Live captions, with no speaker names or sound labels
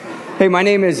Hey, my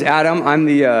name is Adam. I'm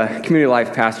the community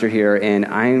life pastor here, and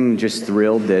I'm just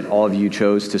thrilled that all of you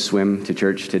chose to swim to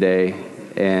church today.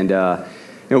 And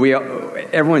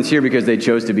everyone's here because they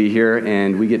chose to be here,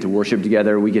 and we get to worship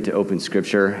together. We get to open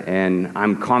Scripture, and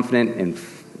I'm confident and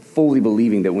fully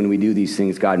believing that when we do these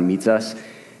things, God meets us,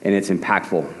 and it's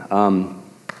impactful.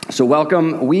 So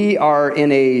welcome. We are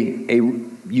in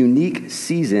a unique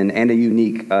season and a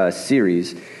unique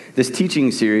series. This teaching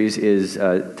series is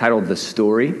titled The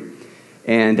Story,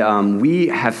 and we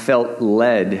have felt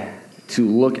led to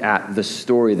look at the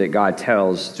story that God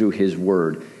tells through His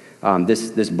Word.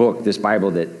 This book, this Bible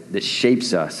that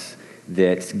shapes us,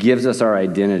 that gives us our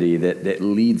identity, that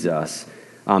leads us.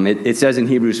 It says in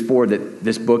Hebrews 4 that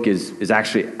this book is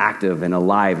actually active and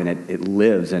alive, and it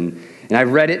lives. And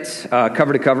I've read it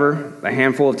cover to cover a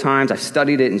handful of times. I've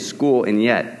studied it in school, and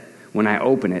yet when I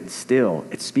open it, still,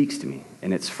 it speaks to me,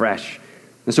 and it's fresh.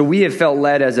 And so we have felt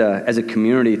led as a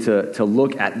community to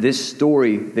look at this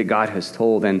story that God has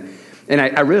told. And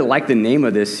I really like the name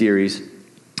of this series,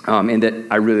 in that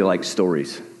I really like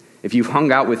stories. If you've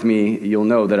hung out with me, you'll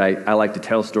know that I like to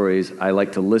tell stories. I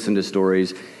like to listen to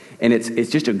stories. And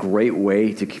it's just a great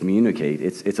way to communicate.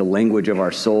 It's a language of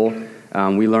our soul.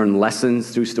 We learn lessons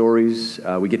through stories.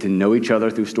 We get to know each other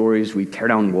through stories. We tear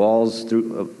down walls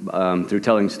through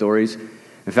telling stories.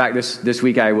 In fact, this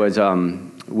week I was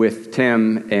with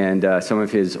Tim and some of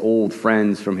his old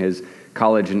friends from his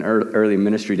college and early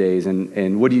ministry days.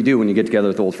 And what do you do when you get together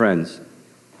with old friends?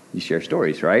 You share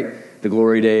stories, right? The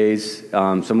glory days.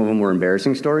 Some of them were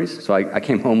embarrassing stories. So I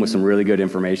came home with some really good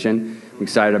information. I'm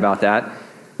excited about that.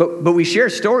 But we share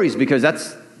stories because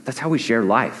that's how we share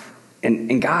life.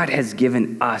 And God has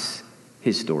given us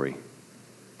His story.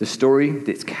 The story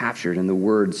that's captured in the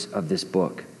words of this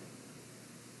book.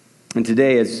 And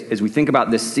today, as we think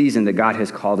about this season that God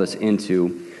has called us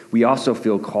into, we also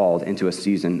feel called into a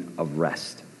season of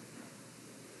rest.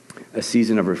 A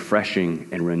season of refreshing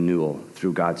and renewal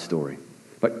through God's story.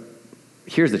 But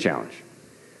here's the challenge.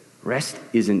 Rest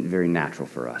isn't very natural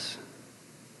for us.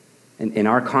 In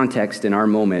our context, in our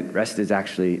moment, rest is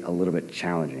actually a little bit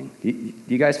challenging. Do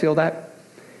you guys feel that?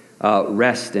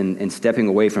 Rest and stepping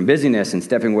away from busyness and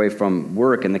stepping away from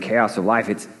work and the chaos of life,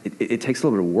 it takes a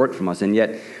little bit of work from us. And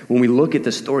yet, when we look at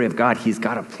the story of God, He's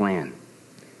got a plan.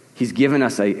 He's given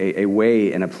us a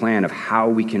way and a plan of how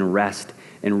we can rest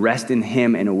and rest in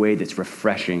Him in a way that's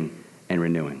refreshing and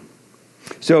renewing.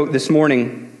 So this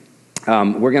morning,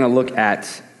 we're going to look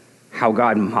at how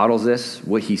God models this,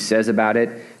 what He says about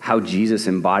it, how Jesus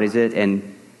embodies it,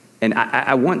 and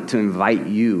I want to invite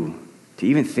you to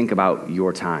even think about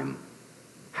your time,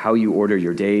 how you order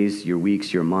your days, your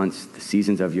weeks, your months, the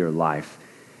seasons of your life,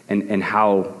 and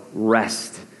how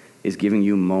rest is giving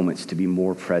you moments to be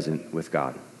more present with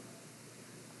God.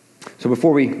 So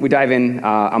before we dive in,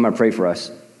 I'm going to pray for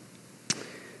us.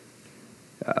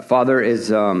 Father, as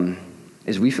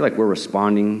we feel like we're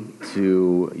responding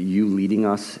to you leading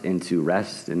us into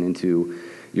rest and into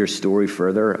your story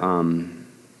further,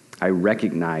 I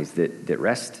recognize that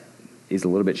rest is a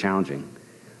little bit challenging,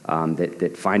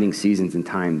 that finding seasons and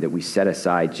time that we set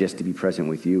aside just to be present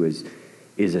with you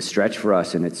is a stretch for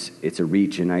us, and it's a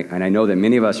reach. And I know that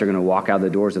many of us are going to walk out the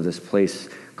doors of this place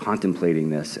contemplating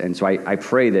this. And so I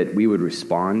pray that we would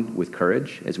respond with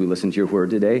courage as we listen to your word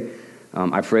today.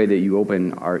 I pray that you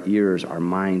open our ears, our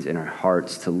minds, and our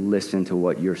hearts to listen to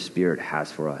what your Spirit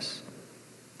has for us.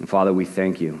 And Father, we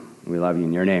thank you. We love you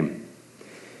in your name.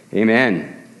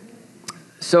 Amen.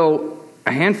 So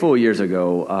a handful of years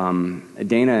ago,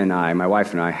 Dana and I, my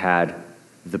wife and I, had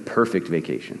the perfect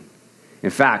vacation. In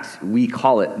fact, we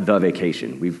call it the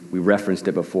vacation. We've referenced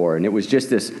it before, and it was just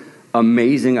this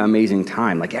amazing, amazing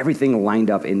time. Like everything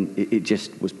lined up, and it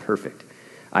just was perfect.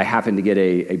 I happened to get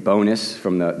a bonus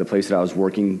from the place that I was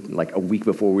working like a week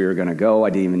before we were going to go. I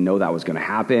didn't even know that was going to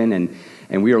happen.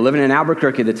 And we were living in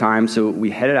Albuquerque at the time, so we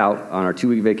headed out on our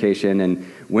 2-week vacation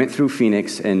and went through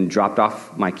Phoenix and dropped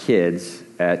off my kids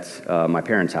at my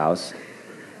parents' house.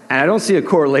 And I don't see a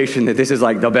correlation that this is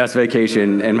like the best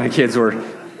vacation and my kids were...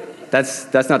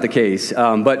 That's not the case.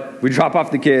 But we drop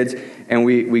off the kids and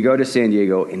we go to San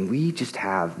Diego and we just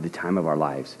have the time of our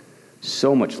lives.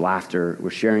 So much laughter. We're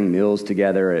sharing meals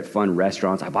together at fun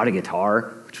restaurants. I bought a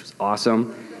guitar, which was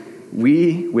awesome.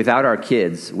 We, without our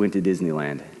kids, went to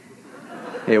Disneyland.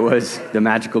 It was the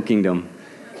magical kingdom.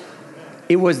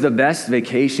 It was the best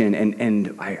vacation,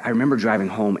 and I remember driving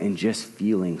home and just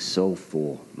feeling so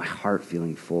full, my heart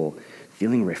feeling full,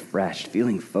 feeling refreshed,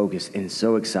 feeling focused, and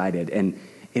so excited. And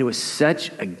it was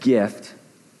such a gift,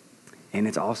 and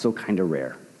it's also kind of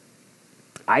rare.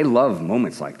 I love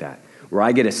moments like that, where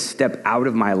I get to step out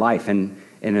of my life and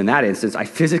And in that instance, I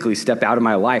physically stepped out of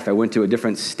my life. I went to a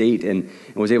different state and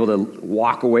was able to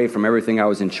walk away from everything I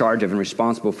was in charge of and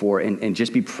responsible for and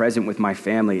just be present with my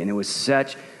family. And it was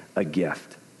such a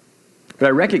gift. But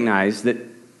I recognize that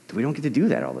we don't get to do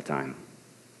that all the time.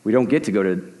 We don't get to go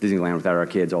to Disneyland without our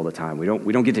kids all the time. We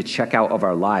don't get to check out of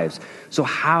our lives. So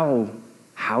how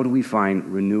do we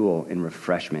find renewal and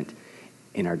refreshment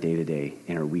in our day-to-day,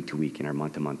 in our week-to-week, in our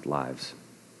month-to-month lives?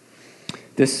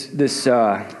 This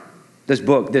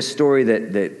book, this story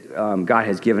that God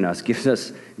has given us, gives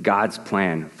us God's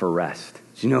plan for rest.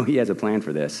 You know he has a plan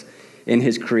for this in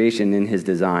his creation, in his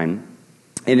design.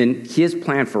 And in his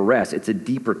plan for rest, it's a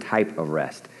deeper type of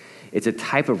rest. It's a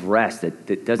type of rest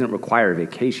that doesn't require a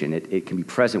vacation. It can be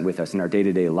present with us in our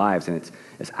day-to-day lives, and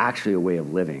it's actually a way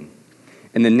of living.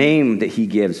 And the name that he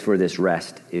gives for this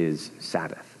rest is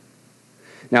Sabbath.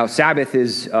 Now, Sabbath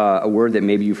is a word that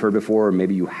maybe you've heard before or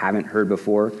maybe you haven't heard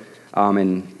before,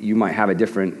 and you might have a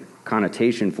different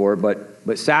connotation for it,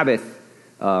 but Sabbath,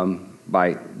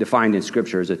 by defined in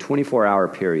Scripture, is a 24-hour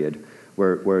period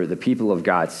where the people of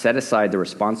God set aside their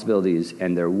responsibilities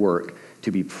and their work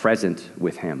to be present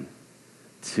with him,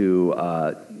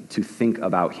 to think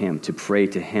about him, to pray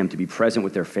to him, to be present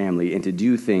with their family, and to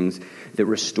do things that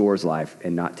restores life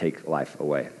and not take life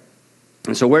away.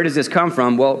 And so where does this come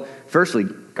from? Well, firstly,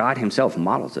 God himself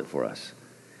models it for us.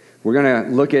 We're going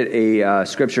to look at a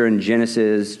scripture in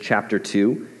Genesis chapter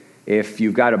 2. If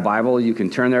you've got a Bible, you can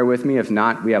turn there with me. If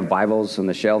not, we have Bibles on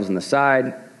the shelves on the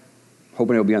side.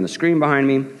 Hoping it'll be on the screen behind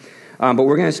me. But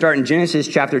we're going to start in Genesis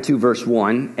chapter 2, verse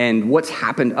 1. And what's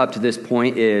happened up to this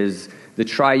point is the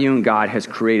triune God has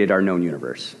created our known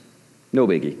universe. No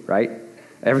biggie, right?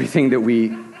 Everything that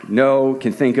we know,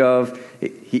 can think of,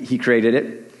 he created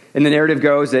it. And the narrative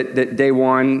goes that day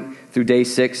 1 through day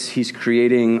 6, he's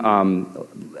creating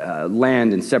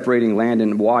land and separating land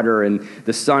and water and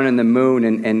the sun and the moon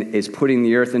and is putting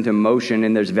the earth into motion.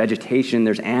 And there's vegetation,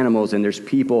 there's animals, and there's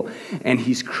people. And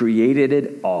he's created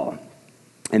it all.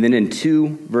 And then in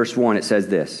 2, verse 1, it says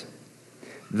this: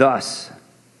 "Thus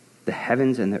the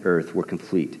heavens and the earth were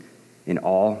complete in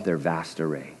all their vast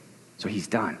array." So he's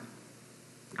done.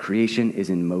 Creation is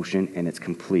in motion and it's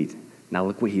complete. Now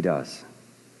look what he does.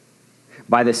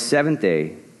 By the 7th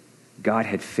day, God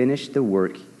had finished the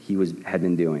work he had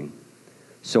been doing.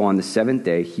 So on the 7th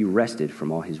day, he rested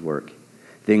from all his work.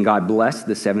 Then God blessed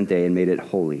the 7th day and made it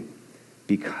holy,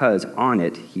 because on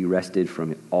it he rested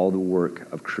from all the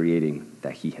work of creating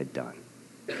that he had done.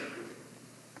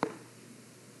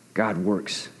 God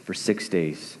works for 6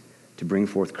 days to bring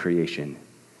forth creation,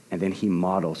 and then he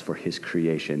models for his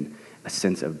creation a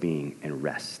sense of being and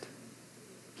rest.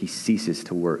 He ceases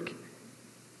to work.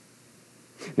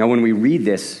 Now, when we read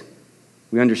this,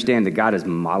 we understand that God is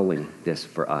modeling this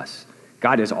for us.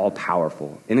 God is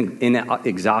all-powerful,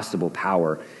 inexhaustible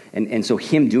power. And so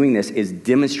him doing this is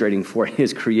demonstrating for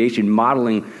his creation,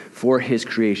 modeling for his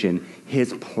creation,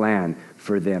 his plan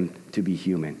for them to be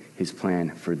human, his plan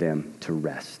for them to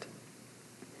rest.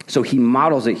 So he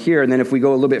models it here. And then if we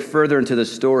go a little bit further into the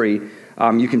story,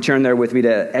 you can turn there with me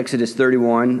to Exodus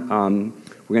 31.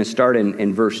 We're going to start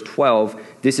in verse 12.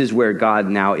 This is where God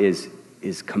now is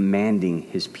commanding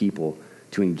his people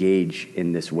to engage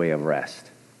in this way of rest.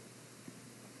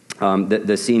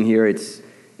 The scene here,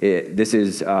 this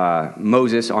is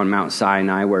Moses on Mount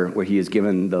Sinai, where he is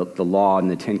given the law and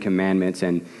the 10 Commandments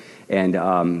and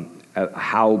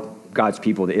how God's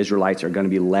people, the Israelites, are going to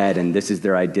be led, and this is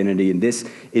their identity, and this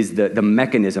is the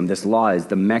mechanism. This law is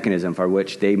the mechanism for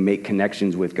which they make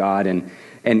connections with God,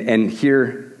 and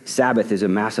here Sabbath is a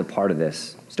massive part of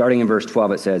this. Starting in verse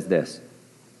 12, it says this: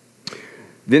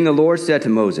 "Then the Lord said to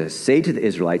Moses, 'Say to the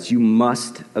Israelites, you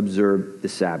must observe the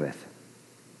Sabbath.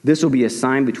 This will be a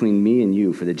sign between me and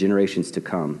you for the generations to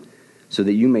come, so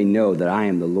that you may know that I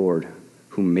am the Lord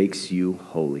who makes you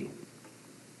holy.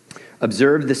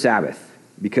 Observe the Sabbath,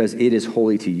 because it is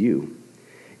holy to you.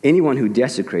 Anyone who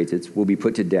desecrates it will be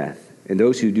put to death, and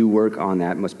those who do work on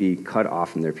that must be cut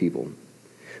off from their people.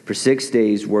 For 6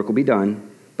 days work will be done,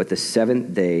 but the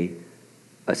 7th day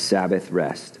a Sabbath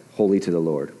rest, holy to the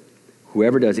Lord.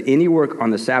 Whoever does any work on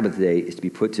the Sabbath day is to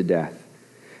be put to death.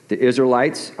 The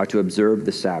Israelites are to observe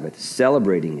the Sabbath,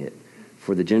 celebrating it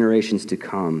for the generations to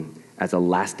come as a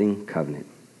lasting covenant.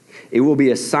 It will be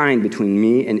a sign between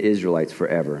me and Israelites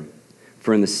forever.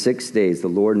 For in the 6 days the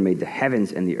Lord made the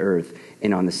heavens and the earth,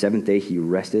 and on the 7th day he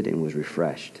rested and was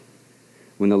refreshed.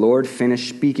 When the Lord finished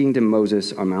speaking to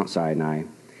Moses on Mount Sinai,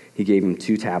 he gave him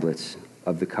 2 tablets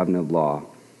of the covenant of law,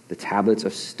 the tablets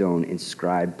of stone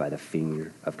inscribed by the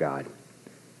finger of God."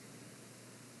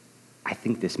 I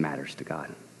think this matters to God.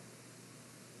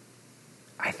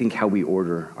 I think how we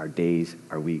order our days,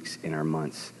 our weeks, and our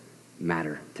months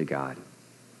matter to God.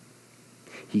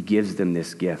 He gives them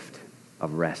this gift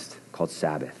of rest called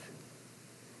Sabbath.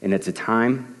 And it's a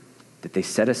time that they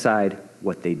set aside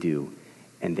what they do,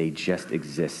 and they just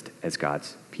exist as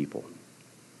God's people.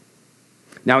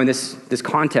 Now, in this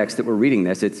context that we're reading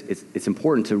this, it's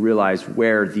important to realize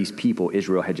where these people,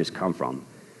 Israel, had just come from.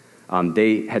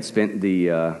 They had spent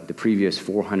the previous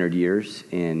 400 years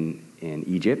in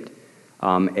Egypt,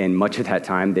 and much of that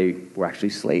time they were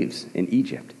actually slaves in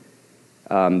Egypt.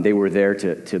 They were there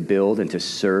to build and to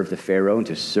serve the Pharaoh and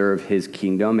to serve his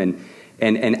kingdom,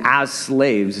 and as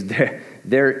slaves,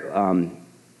 their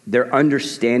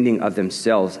understanding of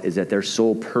themselves is that their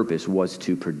sole purpose was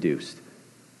to produce.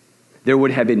 There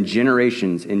would have been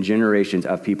generations and generations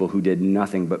of people who did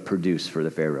nothing but produce for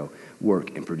the Pharaoh.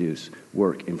 Work and produce,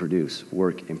 work and produce,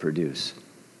 work and produce.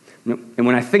 And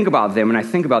when I think about them, and I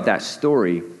think about that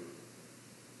story,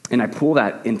 and I pull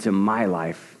that into my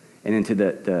life and into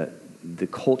the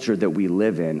culture that we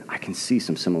live in, I can see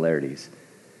some similarities.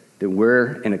 That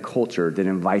we're in a culture that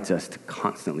invites us to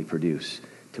constantly produce,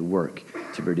 to work,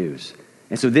 to produce.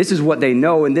 And so this is what they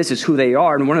know, and this is who they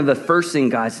are. And one of the first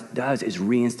things God does is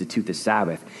reinstitute the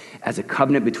Sabbath as a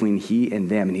covenant between he and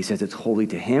them. And he says it's holy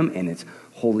to him and it's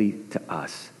holy to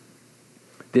us.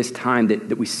 This time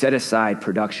that we set aside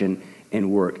production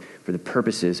and work for the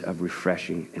purposes of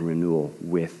refreshing and renewal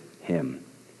with him.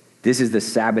 This is the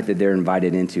Sabbath that they're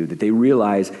invited into, that they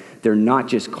realize they're not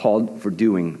just called for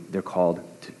doing, they're called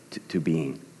to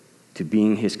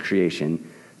being his creation,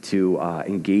 to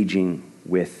engaging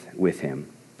with him.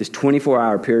 This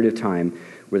 24-hour period of time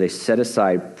where they set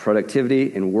aside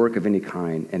productivity and work of any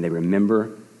kind, and they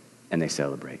remember and they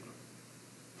celebrate.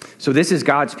 So this is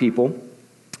God's people,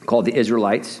 called the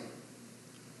Israelites.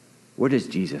 What is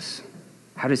Jesus?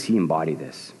 How does he embody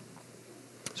this?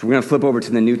 So we're going to flip over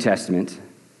to the New Testament,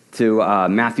 to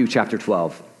Matthew chapter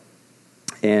 12.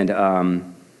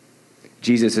 And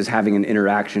Jesus is having an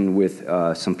interaction with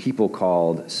some people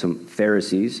called some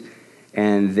Pharisees.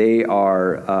 And they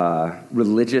are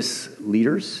religious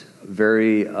leaders,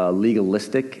 very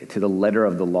legalistic to the letter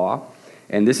of the law.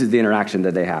 And this is the interaction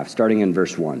that they have, starting in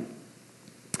verse 1.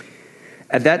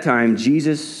 At that time,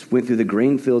 Jesus went through the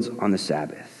grain fields on the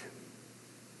Sabbath.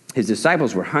 His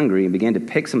disciples were hungry and began to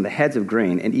pick some of the heads of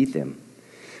grain and eat them.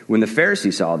 When the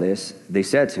Pharisees saw this, they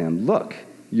said to him, "Look,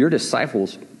 your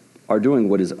disciples are doing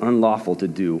what is unlawful to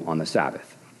do on the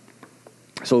Sabbath."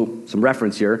 So some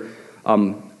reference here.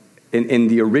 In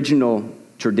the original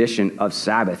tradition of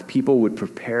Sabbath, people would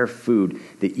prepare food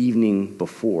the evening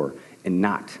before and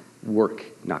not work,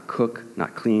 not cook,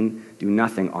 not clean, do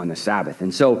nothing on the Sabbath.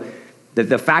 And so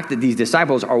the fact that these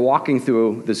disciples are walking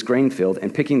through this grain field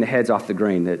and picking the heads off the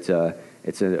grain, it's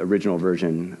an original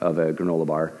version of a granola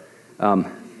bar.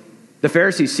 The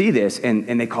Pharisees see this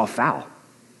and they call foul.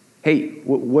 Hey,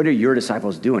 what are your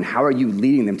disciples doing? How are you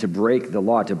leading them to break the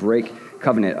law, to break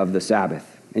covenant of the Sabbath?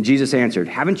 And Jesus answered,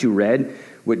 "Haven't you read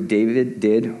what David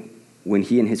did when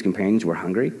he and his companions were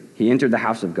hungry? He entered the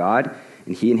house of God,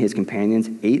 and he and his companions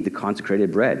ate the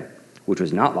consecrated bread, which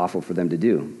was not lawful for them to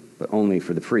do, but only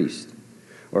for the priest.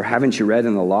 Or haven't you read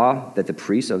in the law that the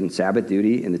priests on Sabbath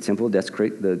duty in the temple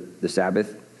desecrate the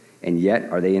Sabbath, and yet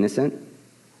are they innocent?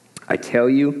 I tell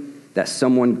you that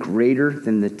someone greater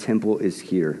than the temple is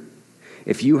here.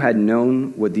 If you had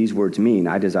known what these words mean,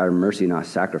 I desire mercy, not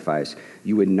sacrifice,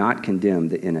 you would not condemn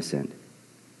the innocent.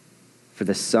 For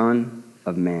the Son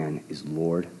of Man is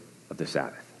Lord of the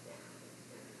Sabbath."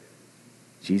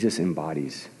 Jesus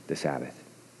embodies the Sabbath.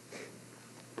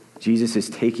 Jesus is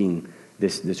taking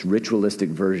this ritualistic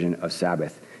version of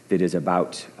Sabbath that is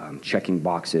about checking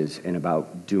boxes and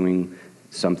about doing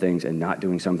some things and not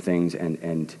doing some things,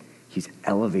 and he's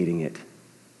elevating it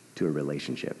to a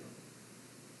relationship.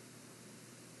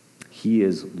 He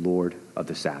is Lord of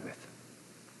the Sabbath.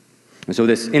 And so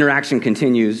this interaction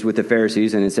continues with the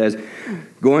Pharisees, and it says,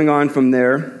 going on from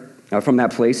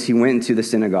that place, he went into the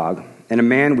synagogue, and a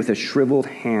man with a shriveled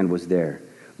hand was there.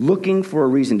 Looking for a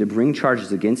reason to bring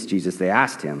charges against Jesus, they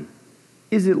asked him,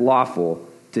 "Is it lawful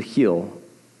to heal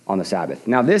on the Sabbath?"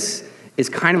 Now, this is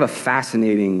kind of a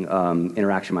fascinating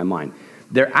interaction in my mind.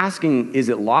 They're asking, is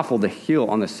it lawful to heal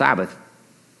on the Sabbath?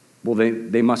 Well,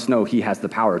 they must know he has the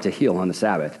power to heal on the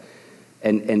Sabbath.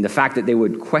 And the fact that they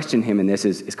would question him in this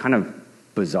is kind of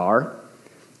bizarre.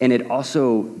 And it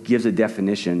also gives a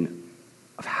definition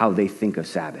of how they think of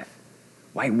Sabbath.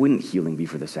 Why wouldn't healing be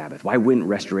for the Sabbath? Why wouldn't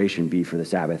restoration be for the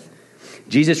Sabbath?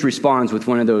 Jesus responds with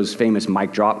one of those famous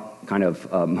mic drop kind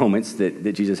of moments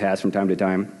that Jesus has from time to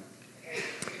time.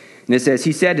 And it says,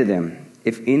 he said to them,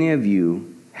 "If any of you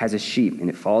has a sheep and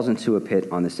it falls into a pit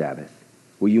on the Sabbath,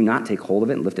 Will you not take hold of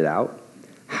it and lift it out?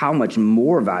 How much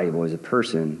more valuable is a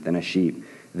person than a sheep?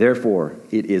 Therefore,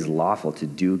 it is lawful to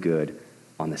do good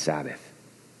on the Sabbath.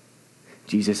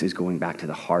 Jesus is going back to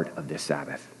the heart of this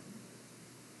Sabbath.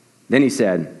 Then he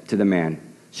said to the man,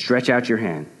 stretch out your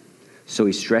hand. So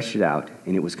he stretched it out,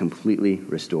 and it was completely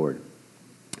restored,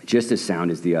 just as sound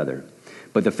as the other.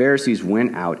 But the Pharisees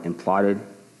went out and plotted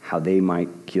how they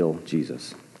might kill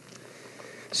Jesus.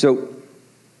 So,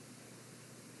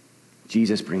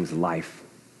 Jesus brings life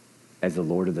as the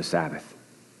Lord of the Sabbath.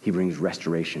 He brings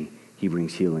restoration. He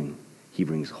brings healing. He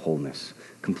brings wholeness,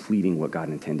 completing what God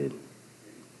intended.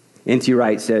 N.T.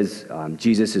 Wright says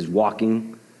Jesus is a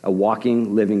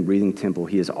walking, living, breathing temple.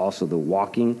 He is also the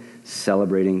walking,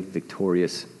 celebrating,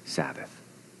 victorious Sabbath.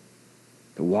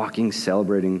 The walking,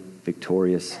 celebrating,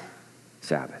 victorious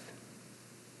Sabbath.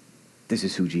 This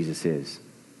is who Jesus is.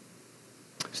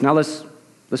 So now let's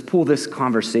pull this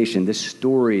conversation, this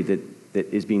story that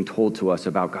is being told to us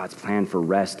about God's plan for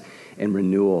rest and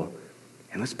renewal,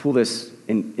 and let's pull this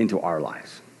into our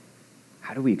lives.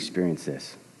 How do we experience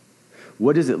this?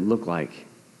 What does it look like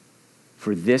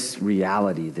for this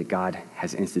reality that God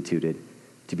has instituted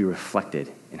to be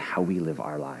reflected in how we live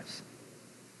our lives?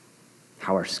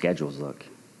 How our schedules look,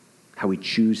 how we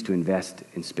choose to invest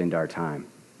and spend our time.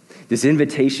 This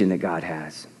invitation that God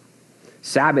has.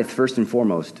 Sabbath, first and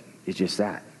foremost, is just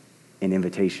that, an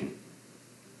invitation.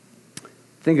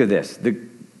 Think of this.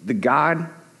 The God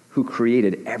who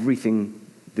created everything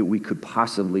that we could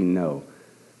possibly know,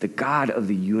 the God of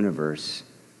the universe,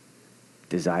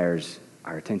 desires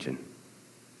our attention.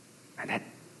 And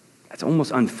that's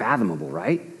almost unfathomable,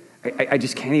 right? I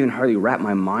just can't even hardly wrap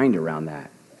my mind around that.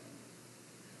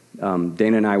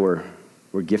 Dana and I were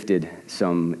gifted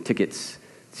some tickets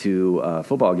to a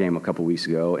football game a couple weeks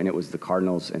ago, and it was the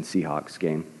Cardinals and Seahawks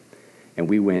game. And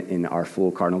we went in our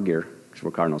full Cardinal gear, because we're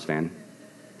a Cardinals fan,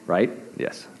 right?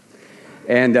 Yes.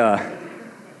 And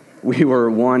we were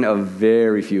one of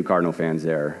very few Cardinal fans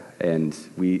there, and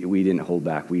we didn't hold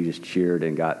back. We just cheered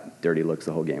and got dirty looks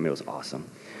the whole game. It was awesome.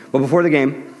 But before the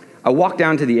game, I walked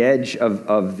down to the edge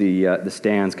of the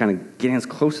stands, kind of getting as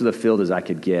close to the field as I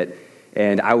could get.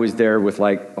 And I was there with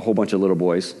like a whole bunch of little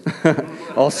boys,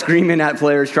 all screaming at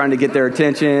players, trying to get their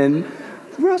attention.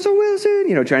 Russell Wilson,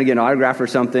 trying to get an autograph or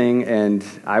something. And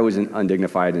I was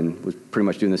undignified and was pretty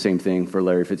much doing the same thing for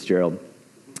Larry Fitzgerald.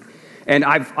 And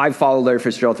I've followed Larry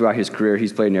Fitzgerald throughout his career.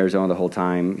 He's played in Arizona the whole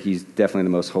time. He's definitely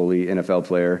the most holy NFL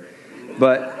player.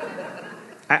 But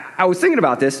I was thinking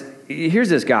about this. Here's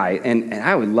this guy, and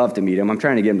I would love to meet him. I'm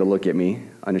trying to get him to look at me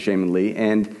unashamedly.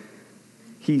 And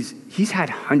he's had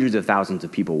hundreds of thousands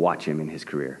of people watch him in his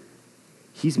career.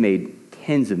 He's made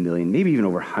tens of millions, maybe even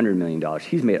over $100 million.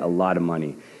 He's made a lot of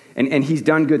money. And he's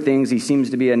done good things. He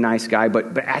seems to be a nice guy.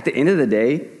 But at the end of the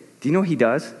day, do you know what he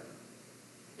does?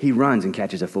 He runs and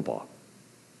catches a football.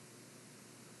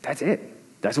 That's it.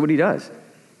 That's what he does.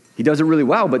 He does it really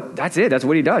well, but that's it. That's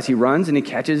what he does. He runs and he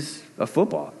catches a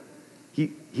football.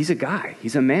 He's a guy.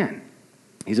 He's a man.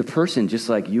 He's a person just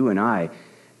like you and I.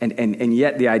 And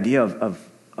yet the idea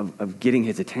of getting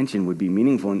his attention would be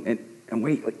meaningful. And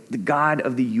wait, like the God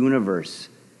of the universe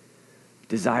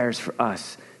desires for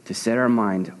us to set our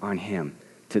mind on him,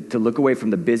 to look away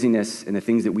from the busyness and the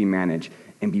things that we manage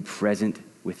and be present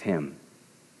with him.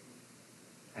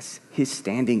 That's his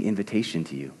standing invitation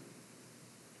to you.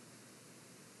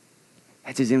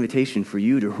 That's his invitation for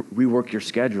you to rework your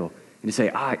schedule and to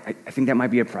say, I think that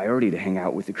might be a priority to hang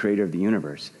out with the creator of the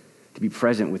universe, to be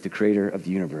present with the creator of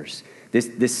the universe.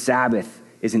 This Sabbath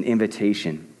is an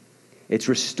invitation. It's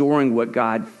restoring what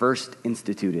God first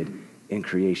instituted in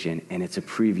creation, and it's a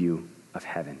preview of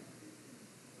heaven.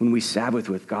 When we Sabbath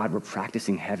with God, we're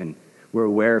practicing heaven. We're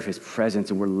aware of his presence,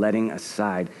 and we're letting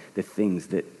aside the things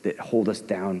that hold us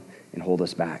down and hold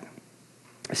us back.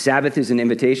 Sabbath is an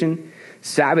invitation.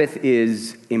 Sabbath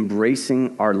is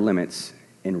embracing our limits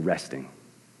and resting.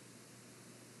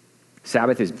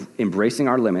 Sabbath is embracing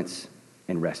our limits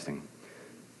and resting.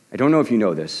 I don't know if you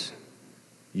know this.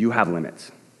 You have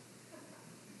limits.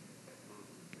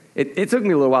 It took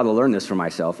me a little while to learn this for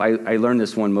myself. I learned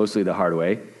this one mostly the hard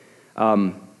way.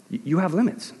 You have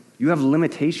limits. You have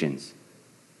limitations.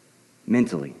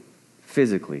 Mentally,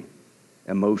 physically,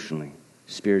 emotionally,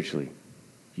 spiritually.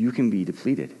 You can be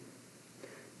depleted.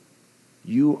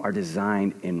 You are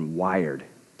designed and wired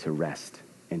to rest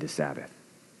and to Sabbath.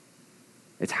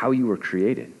 It's how you were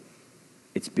created.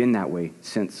 It's been that way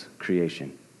since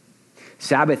creation.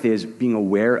 Sabbath is being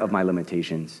aware of my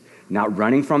limitations, not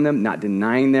running from them, not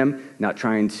denying them, not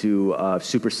trying to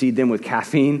supersede them with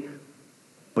caffeine,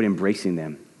 but embracing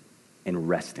them and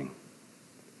resting.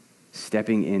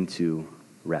 Stepping into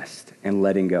rest and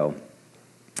letting go.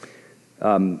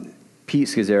 Pete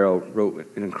Scazzero wrote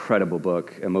an incredible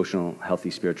book, Emotional Healthy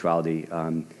Spirituality.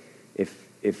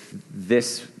 If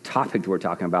this topic we're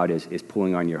talking about is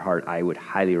pulling on your heart, I would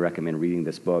highly recommend reading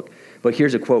this book. But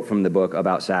here's a quote from the book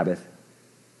about Sabbath.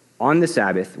 On the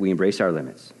Sabbath, we embrace our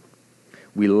limits.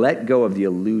 We let go of the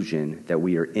illusion that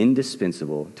we are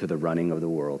indispensable to the running of the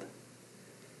world.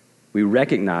 We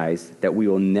recognize that we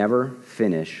will never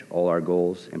finish all our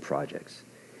goals and projects,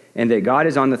 and that God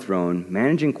is on the throne,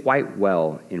 managing quite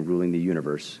well in ruling the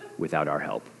universe without our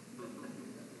help.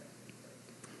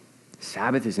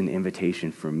 Sabbath is an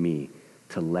invitation for me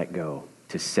to let go,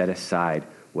 to set aside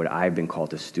what I've been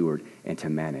called to steward and to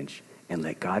manage, and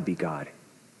let God be God,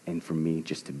 and for me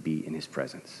just to be in his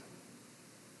presence.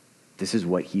 This is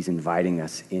what he's inviting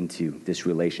us into, this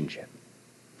relationship.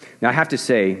 Now, I have to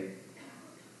say,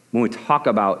 when we talk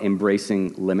about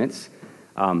embracing limits,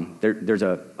 there's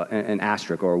an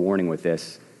asterisk or a warning with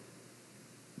this.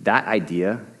 That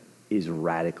idea is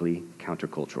radically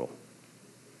countercultural.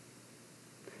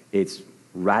 It's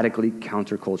radically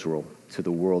countercultural to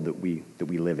the world that we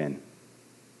live in.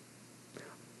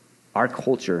 Our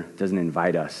culture doesn't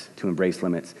invite us to embrace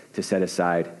limits, to set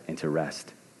aside, and to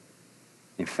rest.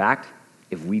 In fact,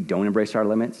 if we don't embrace our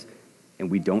limits and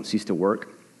we don't cease to work,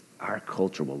 our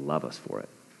culture will love us for it.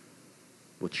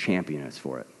 Will champion us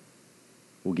for it.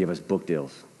 Will give us book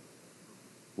deals.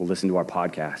 Will listen to our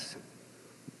podcasts.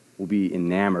 Will be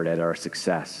enamored at our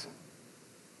success.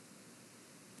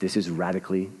 This is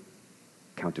radically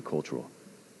countercultural.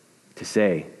 To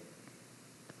say,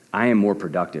 I am more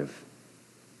productive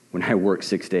when I work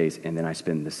 6 days and then I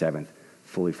spend the seventh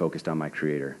fully focused on my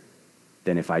Creator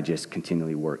than if I just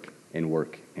continually work and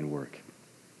work and work.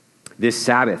 This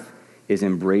Sabbath is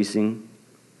embracing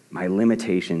my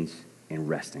limitations and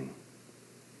resting.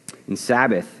 And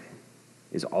Sabbath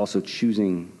is also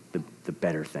choosing the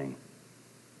better thing.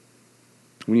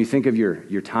 When you think of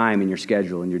your time and your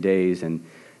schedule and your days and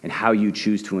how you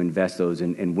choose to invest those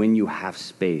and when you have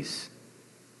space,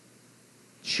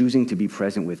 choosing to be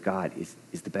present with God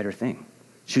is the better thing.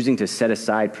 Choosing to set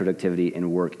aside productivity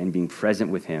and work and being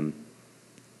present with him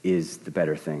is the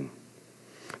better thing.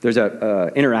 There's an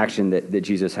interaction that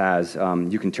Jesus has.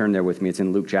 You can turn there with me. It's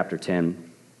in Luke chapter 10.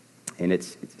 And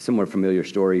it's a somewhat familiar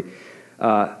story.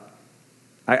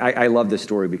 I love this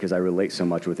story because I relate so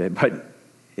much with it. But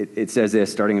it says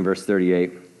this, starting in verse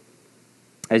 38.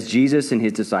 As Jesus and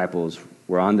his disciples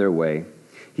were on their way,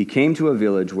 he came to a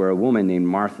village where a woman named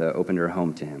Martha opened her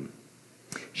home to him.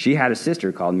 She had a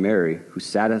sister called Mary who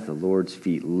sat at the Lord's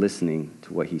feet listening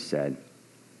to what he said.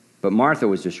 But Martha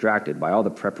was distracted by all the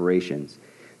preparations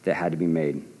that had to be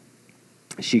made.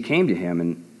 She came to him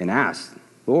and asked,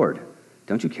 Lord,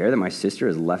 don't you care that my sister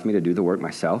has left me to do the work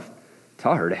myself?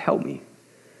 Tell her to help me.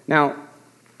 Now,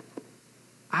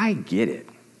 I get it.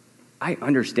 I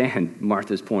understand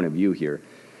Martha's point of view here.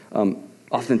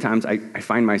 Oftentimes, I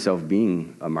find myself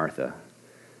being a Martha,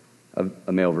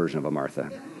 a male version of a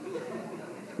Martha.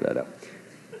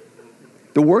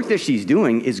 The work that she's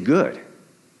doing is good,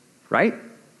 right?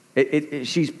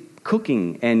 She's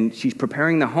cooking and she's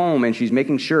preparing the home and she's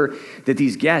making sure that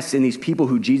these guests and these people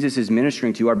who Jesus is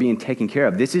ministering to are being taken care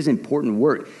of. This is important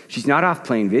work. She's not off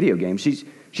playing video games.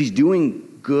 She's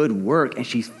doing good work and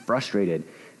she's frustrated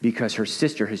because her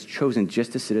sister has chosen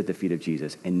just to sit at the feet of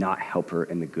Jesus and not help her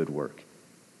in the good work.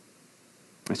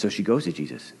 And so she goes to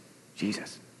Jesus.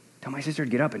 Jesus, tell my sister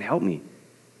to get up and help me.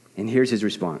 And here's his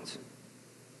response.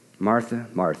 Martha,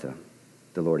 Martha,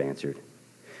 the Lord answered,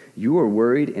 you are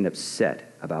worried and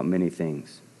upset about many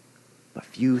things, but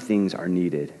few things are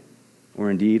needed,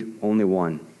 or indeed only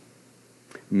one.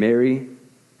 Mary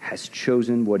has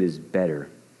chosen what is better,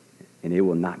 and it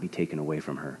will not be taken away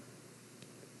from her.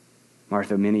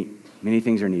 Martha, many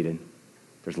things are needed.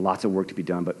 There's lots of work to be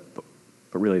done, but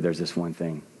really there's this one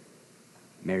thing.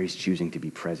 Mary's choosing to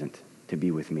be present, to be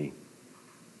with me.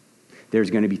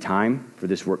 There's going to be time for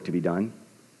this work to be done.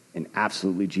 And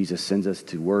absolutely, Jesus sends us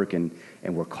to work, and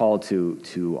we're called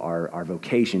to our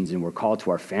vocations, and we're called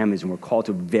to our families, and we're called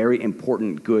to very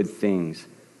important, good things.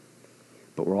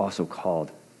 But we're also called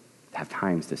to have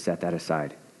times to set that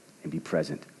aside and be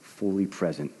present, fully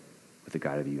present with the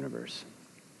God of the universe.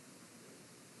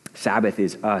 Sabbath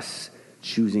is us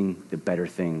choosing the better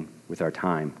thing with our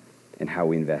time and how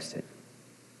we invest it.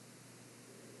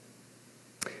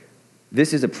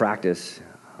 This is a practice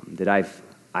that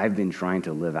I've been trying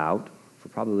to live out for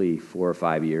probably 4 or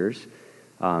 5 years.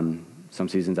 Some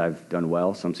seasons I've done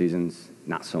well, some seasons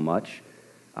not so much.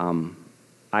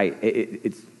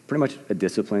 It's pretty much a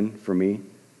discipline for me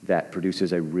that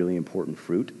produces a really important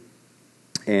fruit.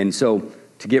 And so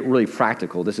to get really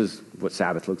practical, this is what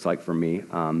Sabbath looks like for me.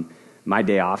 My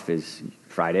day off is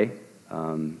Friday,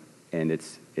 and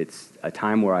it's a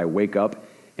time where I wake up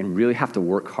and really have to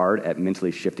work hard at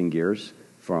mentally shifting gears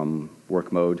from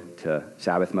work mode to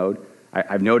Sabbath mode.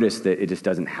 I've noticed that it just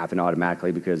doesn't happen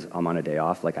automatically because I'm on a day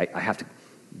off. Like I have to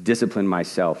discipline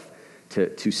myself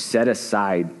to set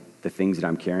aside the things that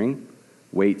I'm carrying,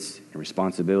 weights and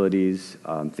responsibilities,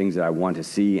 things that I want to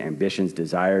see, ambitions,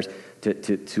 desires,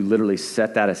 to literally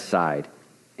set that aside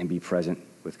and be present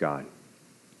with God.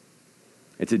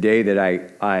 It's a day that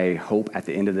I hope at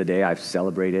the end of the day I've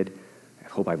celebrated. I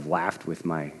hope I've laughed with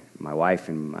my wife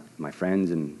and my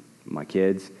friends and my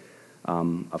kids.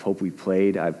 I hope we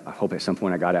played. I hope at some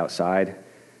point I got outside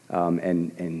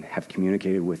and have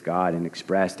communicated with God and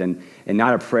expressed. And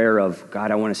not a prayer of, God,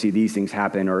 I want to see these things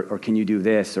happen, or can you do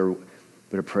this,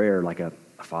 but a prayer like a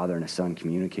father and a son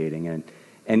communicating.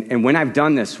 And when I've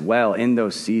done this well in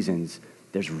those seasons,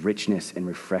 there's richness and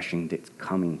refreshing that's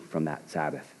coming from that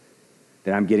Sabbath.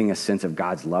 That I'm getting a sense of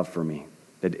God's love for me,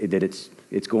 that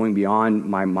it's going beyond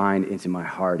my mind into my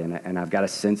heart, and I've got a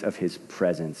sense of his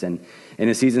presence. And in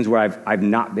the seasons where I've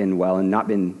not been well and not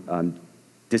been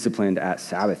disciplined at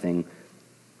Sabbathing,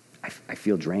 I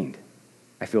feel drained.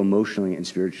 I feel emotionally and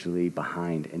spiritually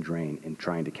behind and drained and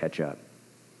trying to catch up.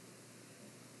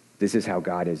 This is how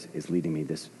God is leading me,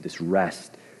 this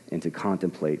rest and to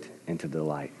contemplate and to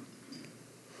delight.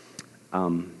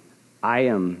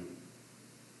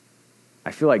 I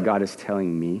feel like God is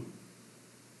telling me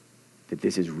that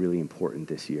this is really important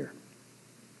this year.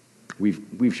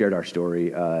 We've shared our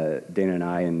story, Dana and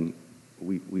I, and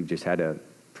we've just had a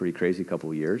pretty crazy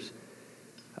couple of years.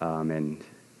 And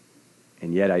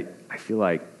yet I feel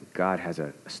like God has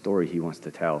a story he wants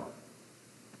to tell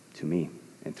to me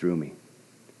and through me.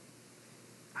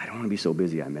 I don't want to be so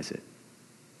busy I miss it.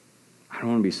 I don't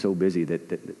want to be so busy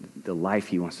that the life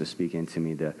he wants to speak into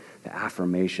me, the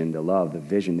affirmation, the love, the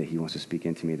vision that he wants to speak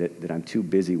into me, that I'm too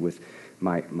busy with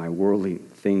my worldly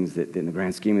things that in the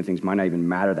grand scheme of things might not even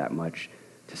matter that much,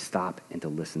 to stop and to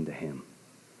listen to him.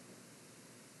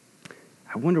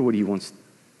 I wonder what he wants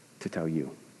to tell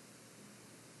you.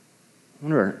 I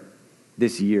wonder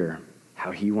this year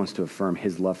how he wants to affirm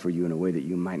his love for you in a way that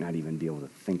you might not even be able to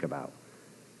think about.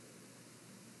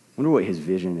 I wonder what his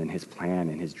vision and his plan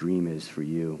and his dream is for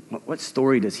you. What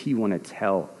story does he want to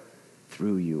tell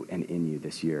through you and in you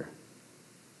this year?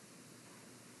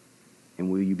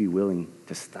 And will you be willing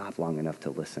to stop long enough to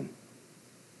listen?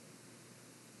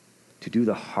 To do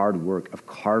the hard work of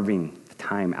carving the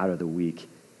time out of the week.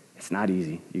 It's not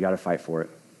easy. You got to fight for it.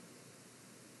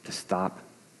 To stop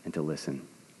and to listen.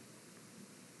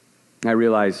 And I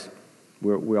realize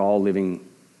we're all living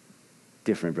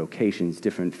different vocations,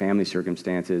 different family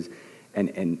circumstances,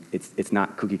 and it's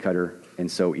not cookie cutter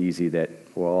and so easy that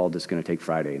we're all just going to take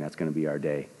Friday and that's going to be our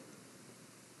day.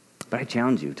 But I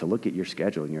challenge you to look at your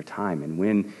schedule and your time, and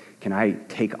when can I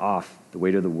take off the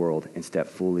weight of the world and step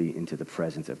fully into the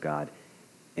presence of God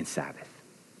in Sabbath?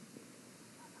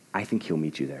 I think he'll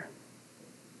meet you there.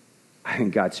 I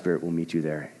think God's Spirit will meet you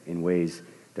there in ways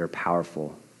that are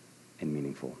powerful and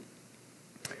meaningful.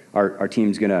 Our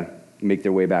team's going to make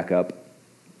their way back up.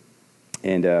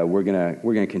 And we're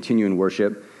gonna continue in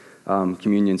worship.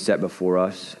 Communion set before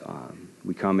us.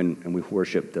 We come and we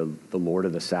worship the Lord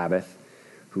of the Sabbath,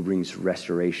 who brings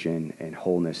restoration and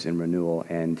wholeness and renewal.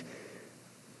 And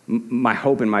my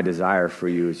hope and my desire for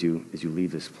you as you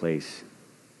leave this place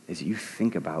is that you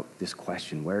think about this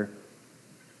question: where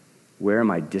am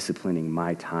I disciplining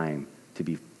my time to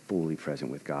be fully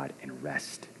present with God and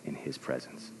rest in his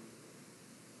presence,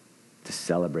 to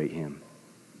celebrate him,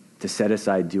 to set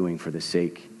aside doing for the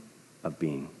sake of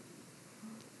being?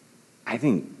 I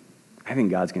think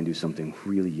God's going to do something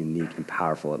really unique and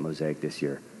powerful at Mosaic this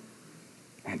year.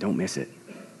 And don't miss it.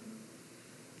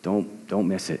 Don't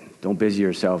miss it. Don't busy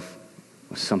yourself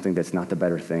with something that's not the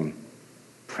better thing.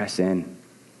 Press in.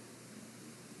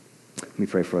 Let me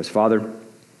pray for us. Father,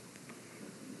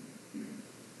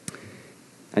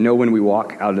 I know when we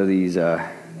walk out of these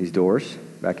doors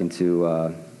back into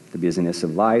the busyness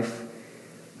of life,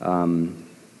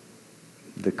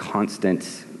 the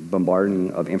constant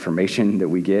bombarding of information that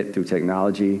we get through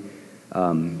technology,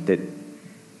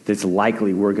 that's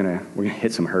likely we're gonna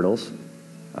hit some hurdles.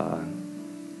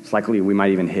 It's likely we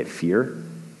might even hit fear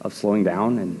of slowing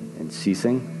down and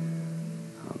ceasing.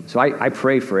 So I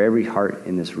pray for every heart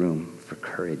in this room for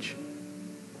courage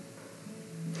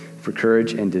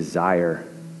and desire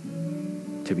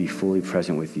to be fully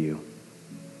present with you,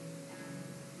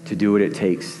 to do what it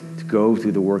takes, to go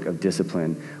through the work of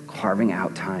discipline, carving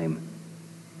out time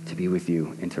to be with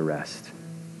you and to rest.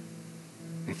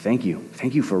 And thank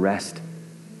you for rest.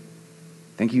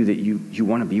 Thank you that you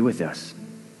want to be with us.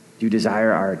 You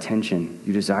desire our attention.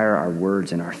 You desire our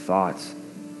words and our thoughts.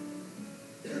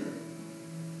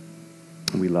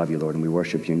 We love you, Lord, and we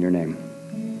worship you in your name.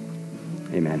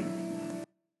 Amen.